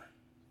Scripture.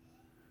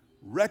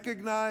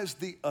 Recognize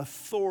the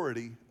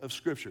authority of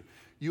Scripture.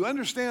 You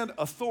understand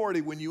authority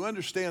when you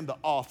understand the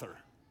author.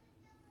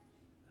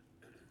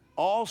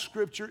 All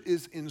Scripture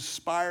is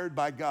inspired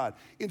by God.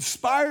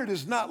 Inspired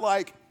is not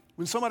like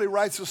when somebody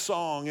writes a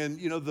song and,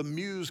 the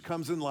muse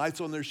comes and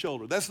lights on their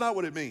shoulder. That's not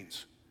what it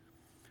means.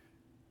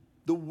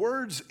 The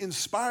words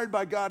inspired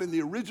by God in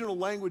the original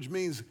language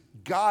means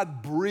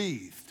God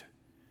breathed.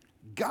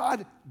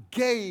 God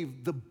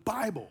gave the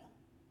Bible.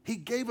 He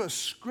gave us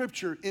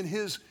Scripture in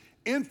his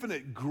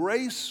infinite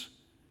grace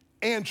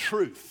and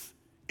truth,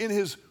 in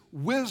his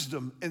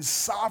wisdom and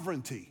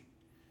sovereignty,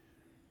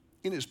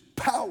 in his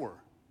power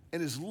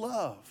and his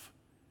love.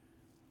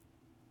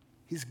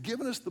 He's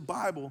given us the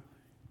Bible,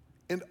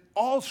 and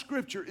all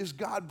Scripture is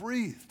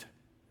God-breathed.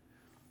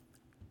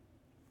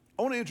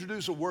 I want to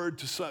introduce a word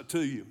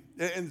to you.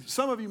 And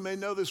some of you may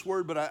know this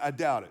word, but I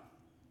doubt it.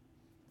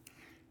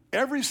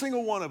 Every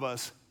single one of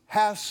us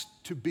has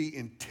to be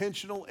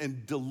intentional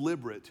and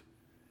deliberate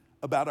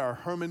about our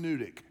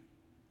hermeneutic.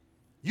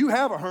 You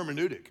have a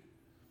hermeneutic.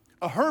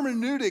 A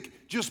hermeneutic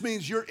just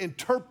means your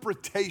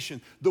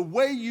interpretation, the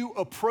way you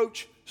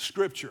approach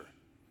Scripture.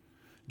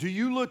 Do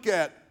you look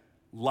at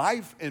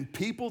life and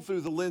people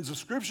through the lens of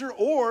Scripture,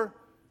 or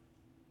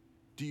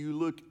do you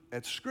look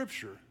at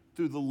Scripture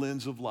through the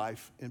lens of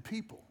life and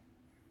people?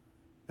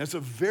 That's a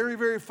very,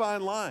 very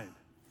fine line.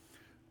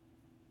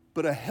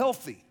 But a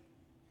healthy,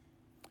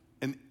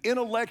 an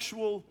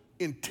intellectual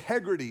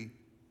integrity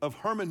of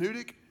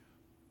hermeneutic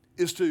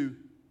is to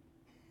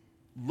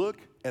look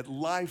at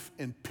life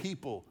and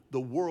people, the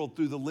world,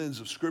 through the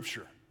lens of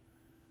Scripture.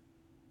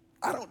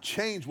 I don't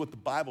change what the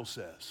Bible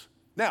says.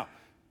 Now,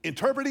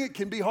 interpreting it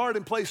can be hard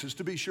in places,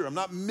 to be sure. I'm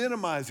not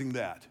minimizing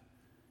that.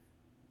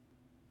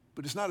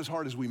 But it's not as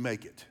hard as we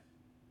make it.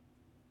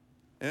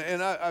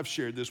 And I've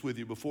shared this with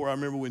you before. I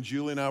remember when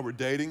Julie and I were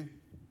dating.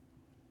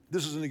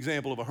 This is an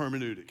example of a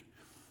hermeneutic.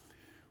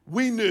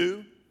 We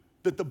knew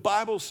that the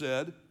Bible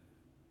said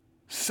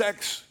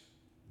sex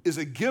is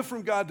a gift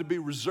from God to be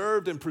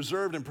reserved and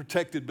preserved and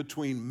protected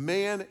between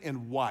man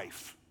and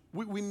wife.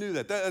 We knew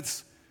that.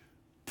 That's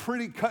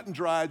pretty cut and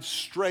dried,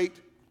 straight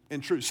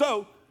and true.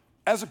 So,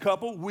 as a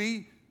couple,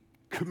 we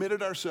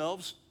committed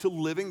ourselves to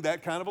living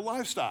that kind of a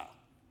lifestyle.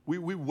 We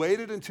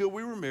waited until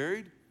we were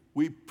married.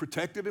 We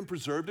protected and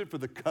preserved it for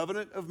the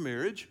covenant of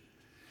marriage.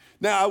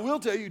 Now, I will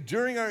tell you,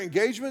 during our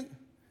engagement,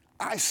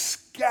 I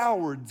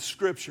scoured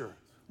Scripture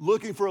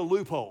looking for a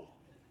loophole.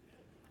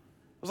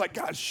 I was like,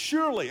 God,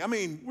 surely,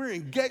 we're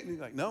engaged. He's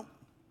like, no,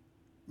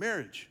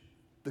 marriage,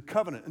 the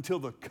covenant. Until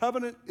the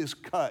covenant is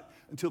cut,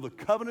 until the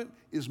covenant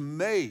is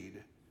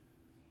made,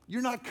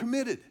 you're not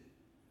committed.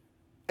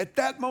 At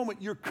that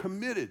moment, you're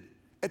committed.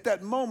 At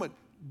that moment,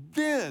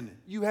 then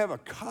you have a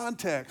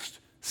context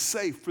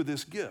safe for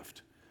this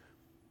gift.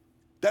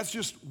 That's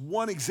just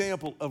one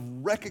example of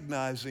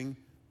recognizing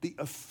the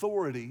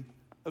authority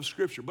of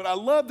Scripture. But I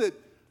love that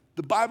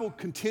the Bible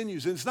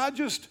continues, and it's not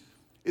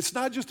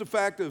just a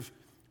fact of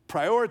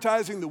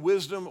prioritizing the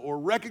wisdom or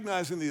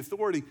recognizing the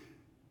authority.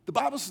 The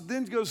Bible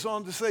then goes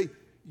on to say,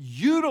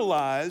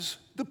 utilize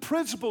the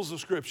principles of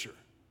Scripture.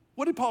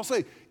 What did Paul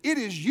say? It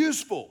is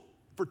useful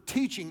for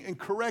teaching and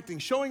correcting,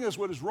 showing us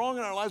what is wrong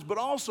in our lives, but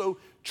also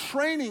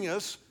training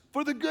us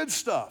for the good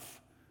stuff.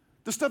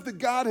 The stuff that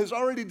God has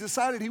already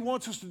decided he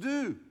wants us to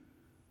do.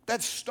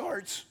 That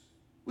starts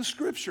with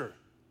Scripture.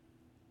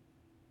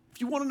 If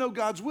you want to know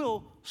God's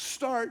will,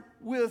 start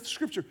with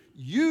Scripture.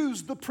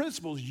 Use the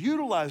principles.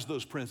 Utilize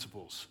those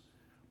principles.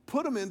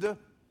 Put them into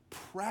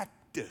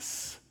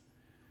practice.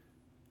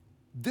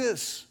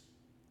 This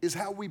is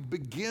how we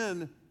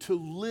begin to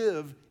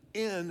live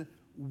in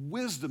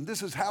wisdom.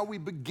 This is how we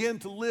begin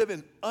to live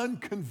in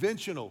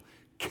unconventional,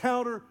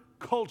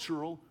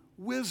 countercultural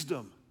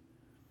wisdom.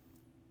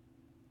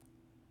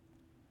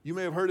 You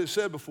may have heard it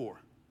said before.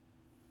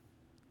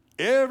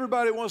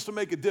 Everybody wants to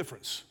make a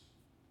difference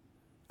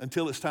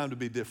until it's time to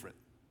be different.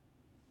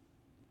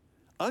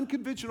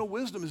 Unconventional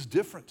wisdom is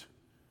different.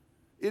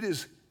 It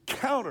is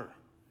counter.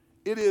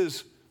 It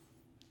is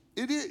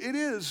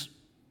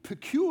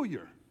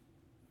peculiar.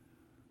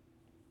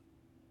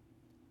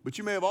 But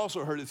you may have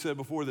also heard it said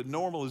before that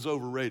normal is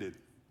overrated.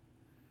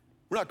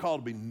 We're not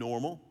called to be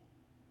normal.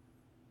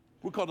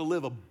 We're called to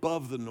live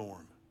above the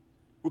norm.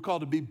 We're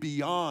called to be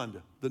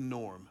beyond the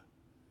norm.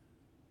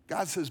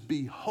 God says,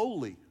 be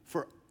holy,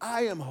 for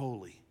I am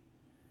holy.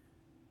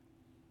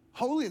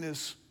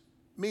 Holiness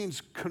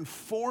means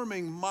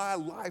conforming my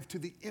life to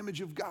the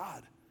image of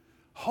God.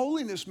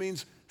 Holiness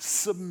means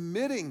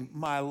submitting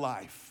my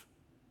life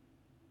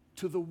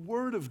to the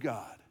Word of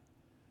God.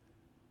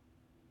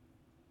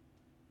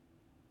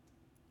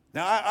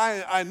 Now,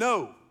 I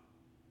know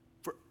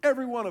for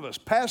every one of us,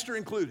 pastor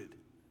included,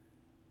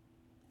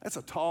 that's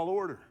a tall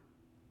order.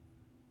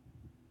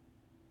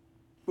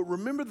 But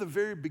remember the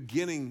very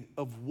beginning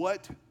of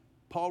what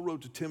Paul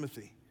wrote to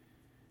Timothy.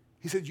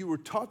 He said, you were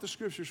taught the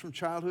scriptures from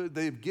childhood.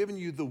 They have given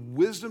you the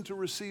wisdom to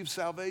receive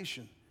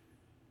salvation.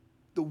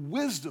 The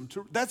wisdom,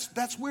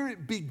 that's where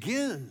it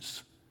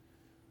begins.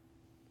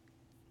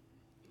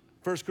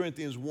 1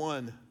 Corinthians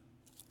 1,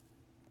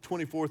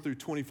 24 through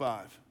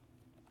 25.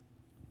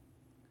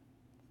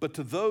 But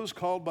to those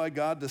called by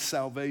God to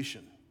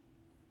salvation,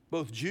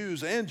 both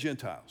Jews and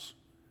Gentiles,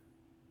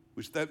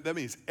 which that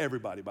means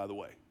everybody, by the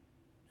way.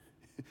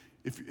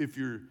 If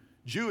you're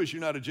Jewish,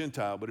 you're not a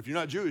Gentile, but if you're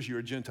not Jewish, you're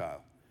a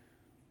Gentile.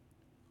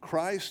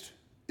 Christ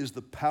is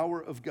the power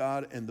of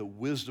God and the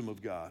wisdom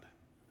of God.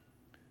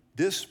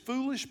 This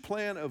foolish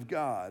plan of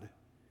God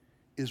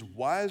is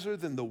wiser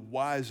than the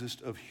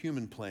wisest of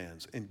human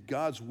plans, and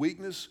God's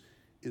weakness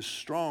is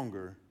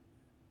stronger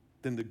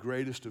than the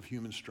greatest of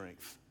human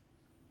strength.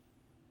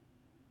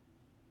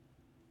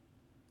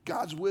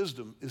 God's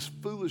wisdom is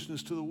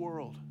foolishness to the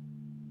world.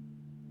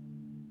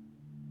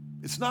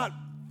 It's not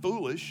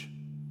foolish,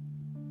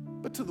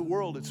 but to the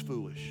world it's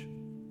foolish.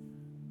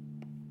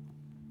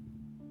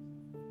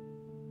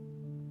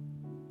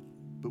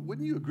 But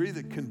wouldn't you agree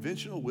that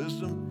conventional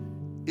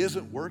wisdom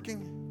isn't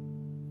working?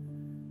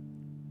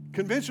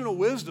 Conventional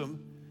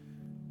wisdom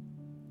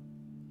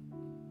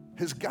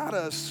has got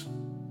us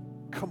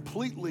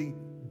completely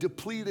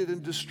depleted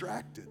and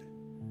distracted.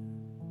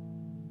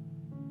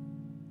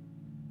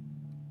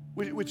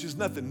 Which is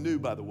nothing new,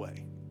 by the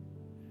way.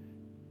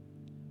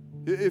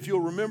 If you'll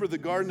remember the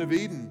Garden of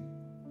Eden,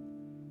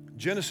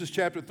 Genesis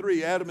chapter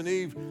 3, Adam and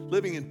Eve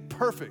living in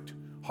perfect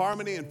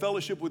harmony and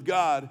fellowship with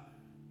God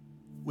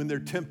when they're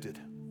tempted.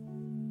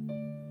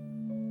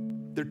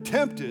 They're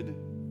tempted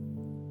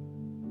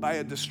by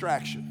a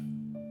distraction.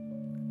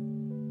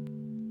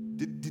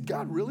 Did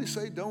God really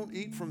say don't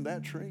eat from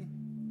that tree?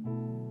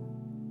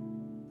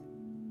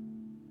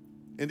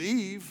 And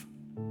Eve,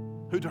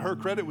 who to her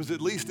credit was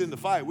at least in the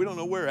fight, we don't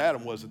know where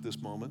Adam was at this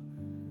moment.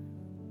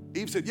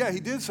 Eve said, yeah, he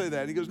did say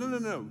that. And he goes,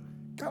 no.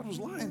 God was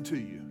lying to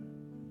you.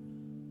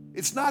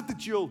 It's not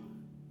that you'll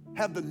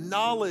have the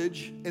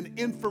knowledge and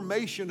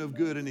information of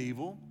good and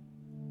evil.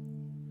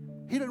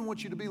 He doesn't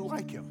want you to be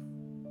like him.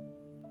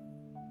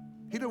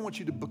 He doesn't want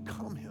you to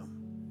become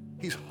him.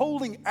 He's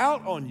holding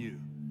out on you.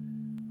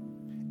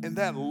 And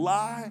that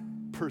lie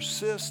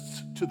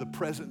persists to the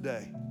present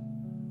day.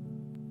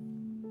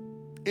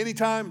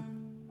 Anytime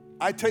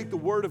I take the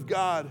Word of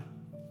God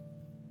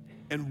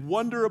and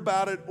wonder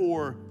about it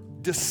or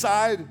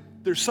decide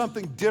there's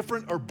something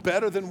different or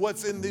better than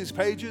what's in these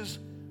pages,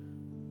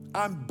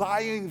 I'm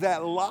buying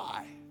that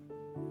lie.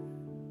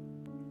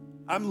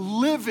 I'm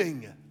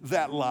living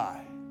that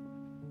lie.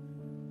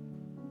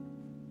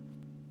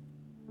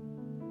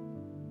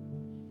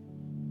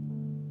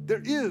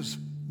 There is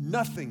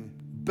nothing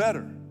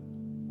better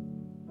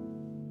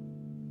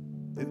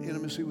than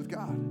intimacy with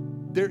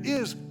God. There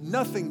is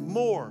nothing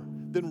more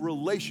than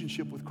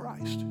relationship with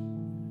Christ.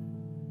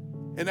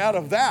 And out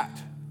of that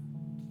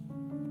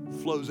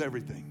flows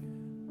everything.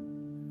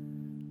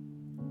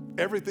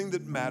 Everything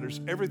that matters,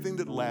 everything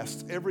that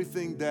lasts,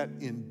 everything that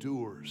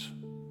endures.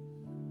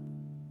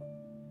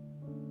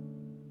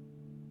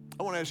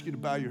 I want to ask you to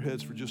bow your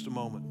heads for just a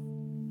moment.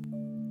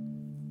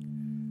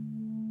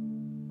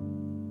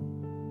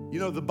 You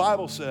know, the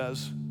Bible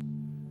says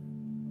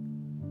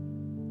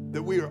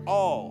that we are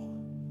all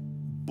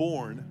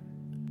born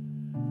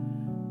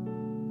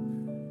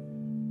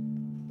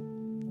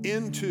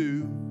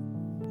into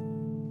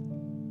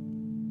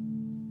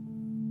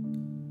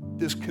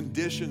this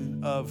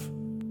condition of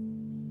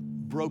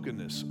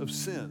brokenness, of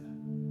sin.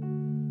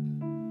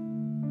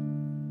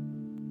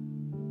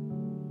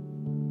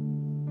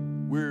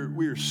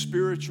 We are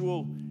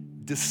spiritual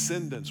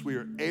descendants. We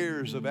are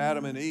heirs of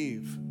Adam and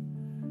Eve.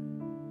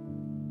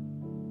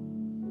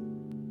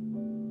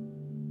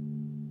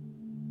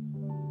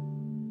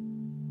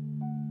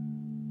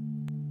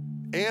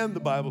 And the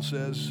Bible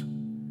says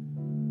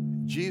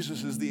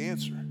Jesus is the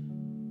answer.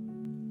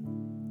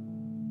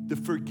 The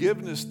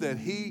forgiveness that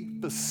he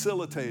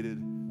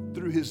facilitated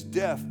through his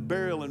death,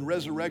 burial, and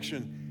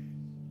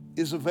resurrection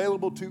is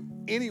available to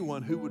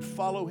anyone who would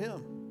follow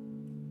him.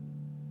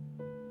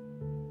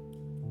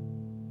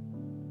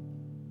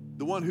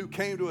 The one who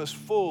came to us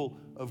full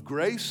of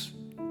grace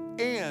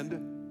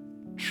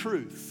and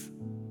truth.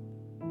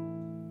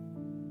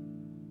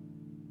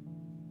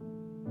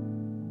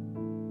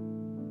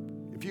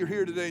 If you're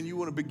here today and you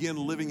want to begin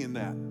living in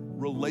that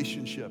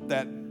relationship,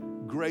 that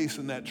grace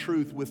and that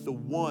truth with the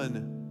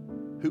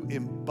one who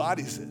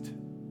embodies it,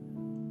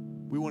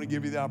 we want to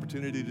give you the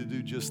opportunity to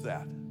do just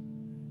that.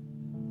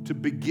 To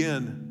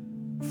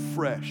begin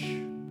fresh.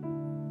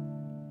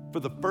 For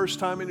the first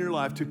time in your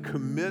life, to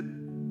commit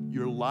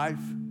your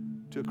life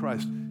to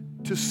Christ,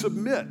 to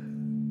submit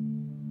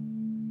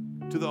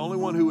to the only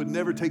one who would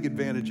never take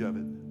advantage of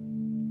it.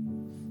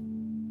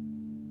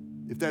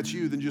 If that's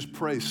you, then just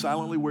pray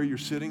silently where you're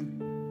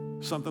sitting,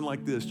 something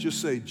like this.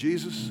 Just say,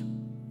 Jesus,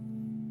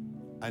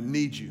 I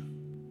need you.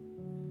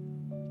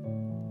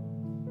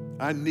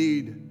 I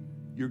need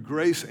your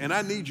grace and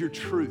I need your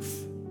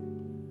truth.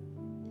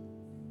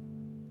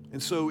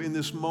 And so in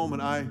this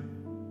moment, I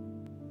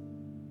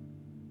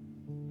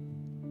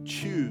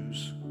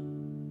choose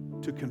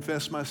to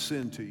confess my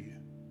sin to you.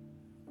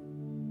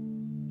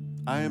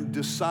 I am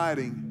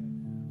deciding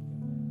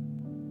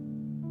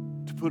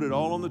to put it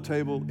all on the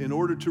table in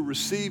order to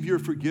receive your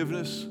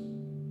forgiveness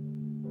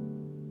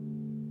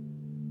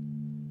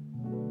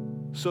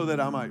so that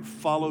I might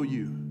follow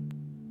you.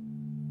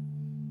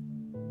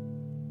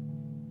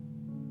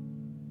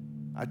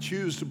 I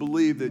choose to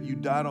believe that you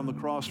died on the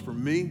cross for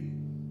me,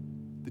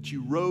 that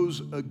you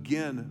rose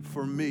again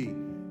for me,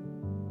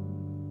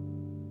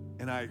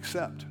 and I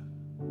accept.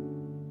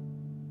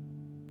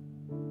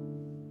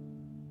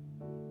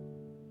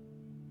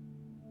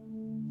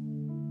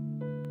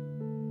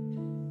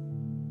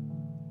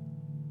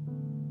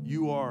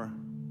 You are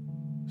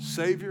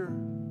Savior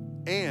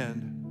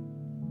and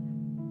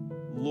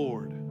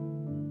Lord.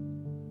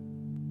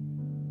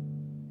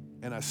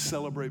 And I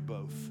celebrate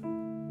both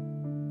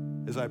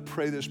as I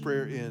pray this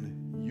prayer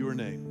in your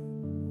name.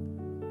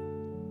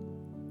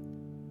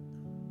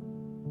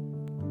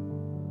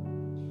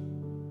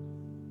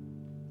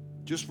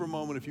 Just for a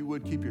moment, if you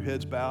would, keep your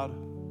heads bowed,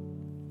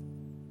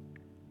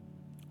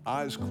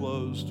 eyes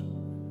closed.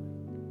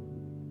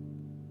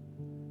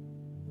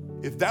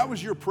 If that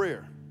was your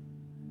prayer,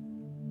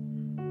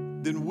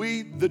 then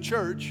we, the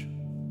church,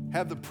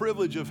 have the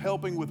privilege of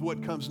helping with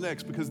what comes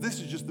next, because this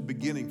is just the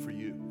beginning for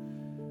you.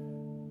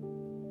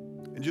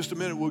 In just a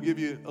minute, we'll give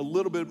you a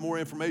little bit more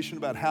information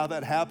about how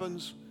that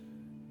happens.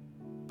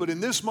 But in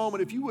this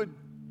moment, if you would,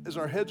 as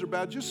our heads are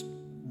bowed, just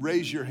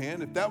raise your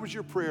hand. If that was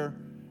your prayer,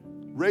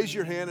 raise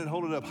your hand and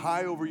hold it up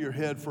high over your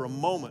head for a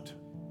moment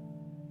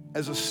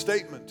as a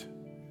statement,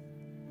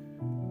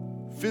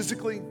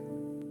 physically,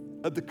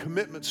 of the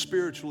commitment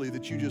spiritually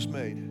that you just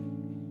made.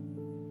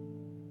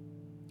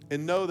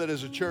 And know that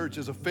as a church,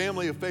 as a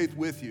family of faith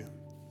with you,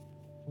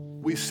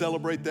 we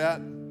celebrate that.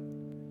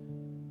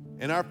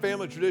 And our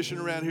family tradition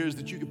around here is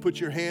that you can put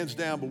your hands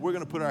down, but we're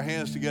going to put our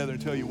hands together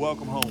and tell you,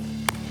 welcome home.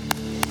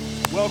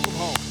 Welcome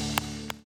home.